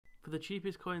For the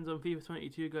cheapest coins on FIFA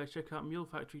 22, guys, check out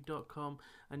mulefactory.com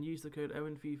and use the code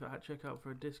OwenFIFA at checkout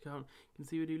for a discount. You can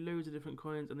see we do loads of different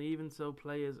coins, and they even sell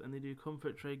players, and they do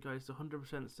comfort trade, guys, so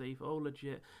 100% safe, all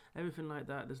legit, everything like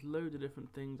that. There's loads of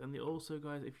different things, and they also,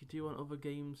 guys, if you do want other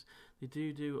games, they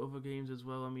do other games as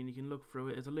well. I mean, you can look through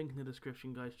it. There's a link in the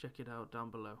description, guys. Check it out down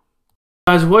below.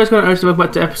 Guys, what is going on? Welcome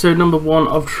back to episode number 1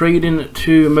 of Trading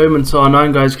 2 Moments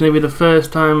R9, guys. It's going to be the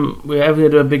first time we're ever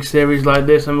going to do a big series like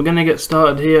this, and we're going to get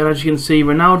started here. And as you can see,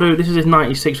 Ronaldo, this is his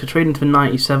 96, we're trading for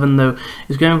 97 though.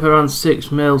 He's going for around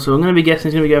 6 mil, so I'm going to be guessing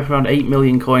he's going to be going for around 8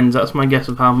 million coins. That's my guess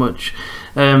of how much.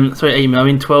 Sorry, 8 mil, I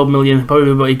mean 12 million,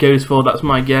 probably what he goes for, that's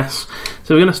my guess.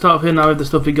 So we're going to start off here now with the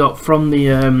stuff we got from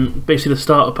the, basically the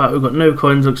starter pack. We've got no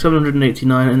coins, like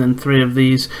 789, and then 3 of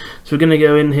these. So we're going to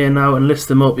go in here now and list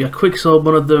them up. Yeah, quick sold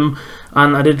one of them,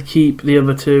 and I did keep the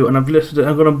other 2, and I've listed it.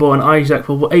 I'm going to buy an Isaac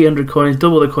for 800 coins,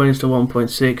 double the coins to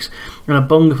 1.6, and a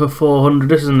Bonga for 400.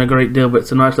 This isn't a great deal, but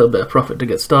it's a nice little bit of profit to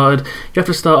get started. You have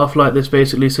to start off like this,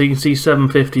 basically, so you can see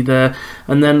 750 there,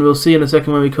 and then we'll see in a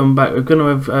second when we come back. We're going to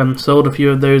have sold a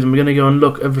few of those, and we're going to go and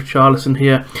look at Richarlison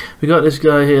here. We got this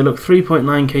guy here, look,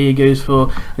 3.9k he goes for,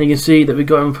 and you can see that we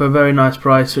got him for a very nice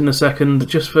price. In a second,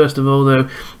 just first of all though,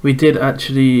 we did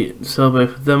actually sell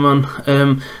both of them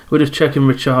on. We're just checking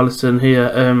Richarlison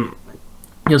here.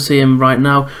 You'll see him right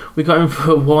now. We got him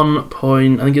for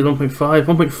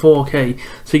 1.4k.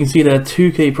 So you can see there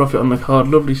 2k profit on the card.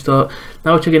 Lovely start.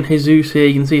 Now we're checking Jesus here.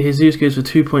 You can see Jesus goes for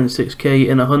 2.6k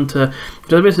in a Hunter.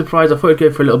 Which I was a bit surprised. I thought it'd go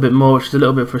for a little bit more, which is a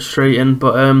little bit frustrating.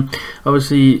 But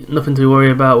obviously nothing to worry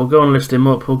about. We'll go and list him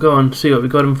up. We'll go and see what we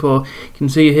got him for. You can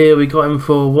see here we got him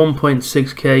for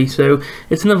 1.6k. So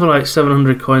it's another like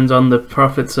 700 coins on the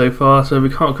profit so far. So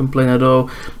we can't complain at all.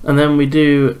 And then we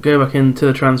do go back into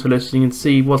the transfer list. And you can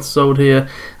see what's sold here,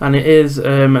 and it is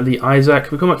the Isaac.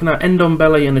 We come back now,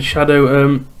 Ndombele in the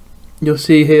shadow. You'll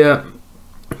see here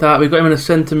that we've got him in a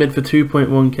centre mid for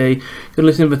 2.1k, good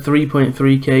listing for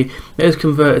 3.3k. It is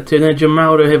converted to, and then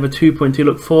Jamaldo here for 2.2.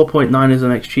 Look, 4.9 is the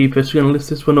next cheapest. We're going to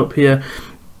list this one up here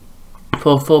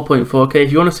for 4.4k.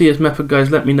 If you want to see his method,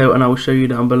 guys, let me know and I will show you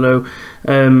down below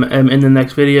in the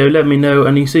next video. Let me know.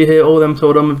 And you see here all them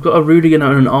sold on. We've got a Rudiger and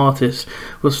an artist.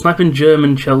 We're sniping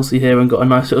German Chelsea here and got a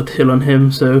nice little deal on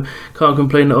him, so can't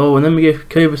complain at all. And then we gave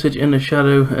Kovacic in the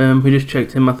shadow. We just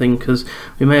checked him, I think, because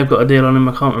we may have got a deal on him.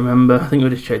 I can't remember. I think we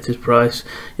just checked his price.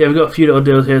 Yeah, we've got a few little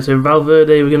deals here. So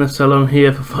Valverde we're going to sell on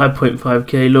here for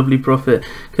 5.5k, lovely profit.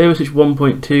 Kovacic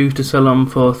 1.2 to sell on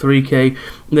for 3k.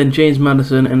 And then James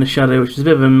Maddison in the shadow, which is a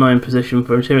bit of an annoying position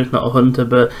for him. Sure, it's not a Hunter,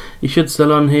 but he should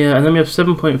sell on here. And then we have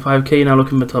 7.5k now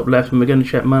looking at the top left, and we're going to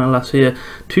check Manolas here.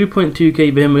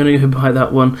 2.2k for him. We're going to go buy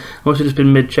that one. I've also just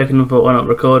been mid-checking and thought, why not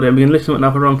record it? We're going to list him up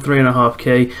now for around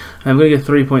 3.5k. I'm going to get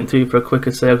 3.2 for a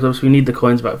quicker sale, because obviously we need the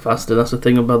coins back faster. That's the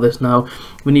thing about this now.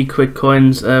 We need quick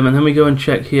coins. And then we go and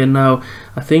check here now.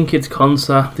 I think it's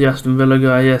Konsa, the Aston Villa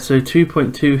guy. Yeah, so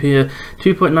 2.2 here.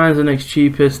 2.9 is the next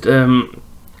cheapest.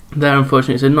 There,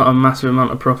 unfortunately, it's not a massive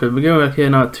amount of profit. We're going back here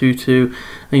now at 2.2,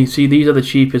 and you see these are the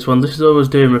cheapest ones. This is always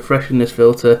doing refreshing this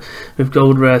filter with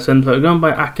gold rare centre. We're going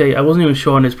by Ake. I wasn't even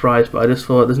sure on his price, but I just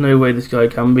thought there's no way this guy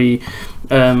can be.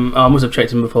 I must have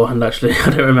checked him beforehand, actually. I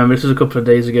don't remember. This was a couple of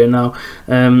days ago now.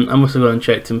 I must have gone and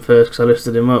checked him first because I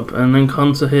listed him up. And then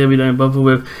Konsa here we don't bother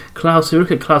with. Klaus, so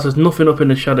look at Klaus, there's nothing up in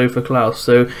the shadow for Klaus.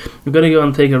 So we're going to go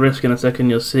and take a risk in a second,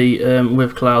 you'll see,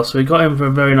 with Klaus. So we got him for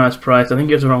a very nice price. I think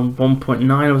it was around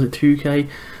 1.9, or was it 2k?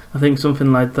 I think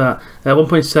something like that.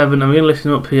 1.7, and we're going to list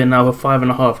him up here now for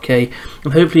 5.5k,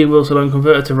 and hopefully he will sell on,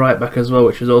 converted to right back as well,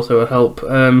 which is also a help.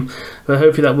 But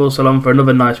hopefully that will sell on for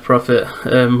another nice profit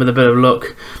with a bit of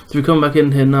luck. So we come back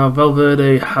in here now.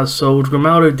 Valverde has sold.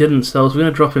 Ronaldo didn't sell, so we're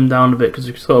going to drop him down a bit because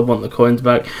we sort of want the coins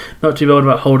back. Not too bad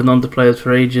about holding on to players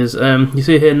for ages. You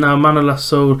see here now, Manolas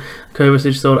sold,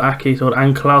 Kovacic sold, Ake sold,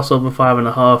 and Klaus sold for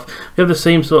 5.5. We have the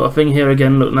same sort of thing here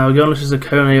again. Look now, we're going to list a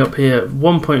Kone up here,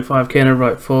 1.5k in a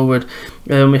right forward.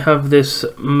 We have this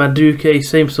Maduke,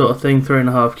 same sort of thing,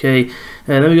 3.5k.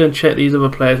 And then we're going to check these other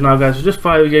players now, guys. So just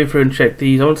before we go through and check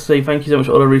these, I want to say thank you so much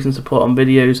for all the recent support on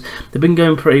videos. They've been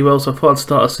going pretty well, so I thought I'd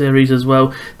start a series as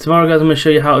well. Tomorrow, guys, I'm going to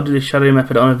show you how to do the shadow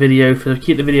method on a video to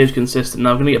keep the videos consistent. Now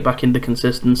I'm going to get back into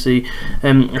consistency.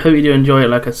 I hope you do enjoy it.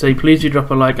 Like I say, please do drop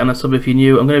a like and a sub if you're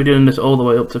new. I'm going to be doing this all the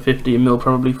way up to 15 mil,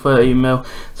 probably 30 mil,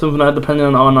 something like that, depending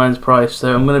on R9's price.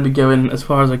 So I'm going to be going as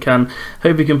far as I can.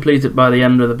 Hope you complete it by the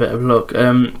end with a bit of luck.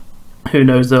 Who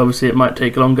knows though, obviously it might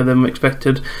take longer than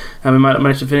expected and we might not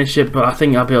manage to finish it, but I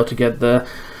think I'll be able to get there.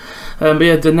 But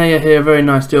yeah, Denia here, very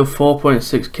nice deal,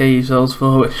 4.6k he sells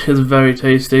for, which is very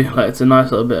tasty. Like, it's a nice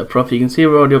little bit of profit. You can see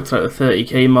we're already up to like the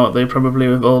 30k mark though, probably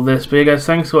with all this. But yeah guys,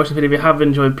 thanks for watching the video. If you have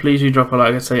enjoyed, please do drop a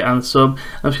like, I say, and sub.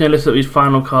 I'm just going to list up these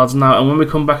final cards now, and when we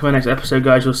come back in the next episode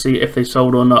guys, you'll see if they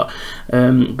sold or not.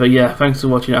 But yeah, thanks for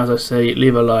watching. As I say,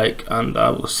 leave a like, and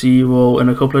I will see you all in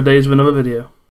a couple of days with another video.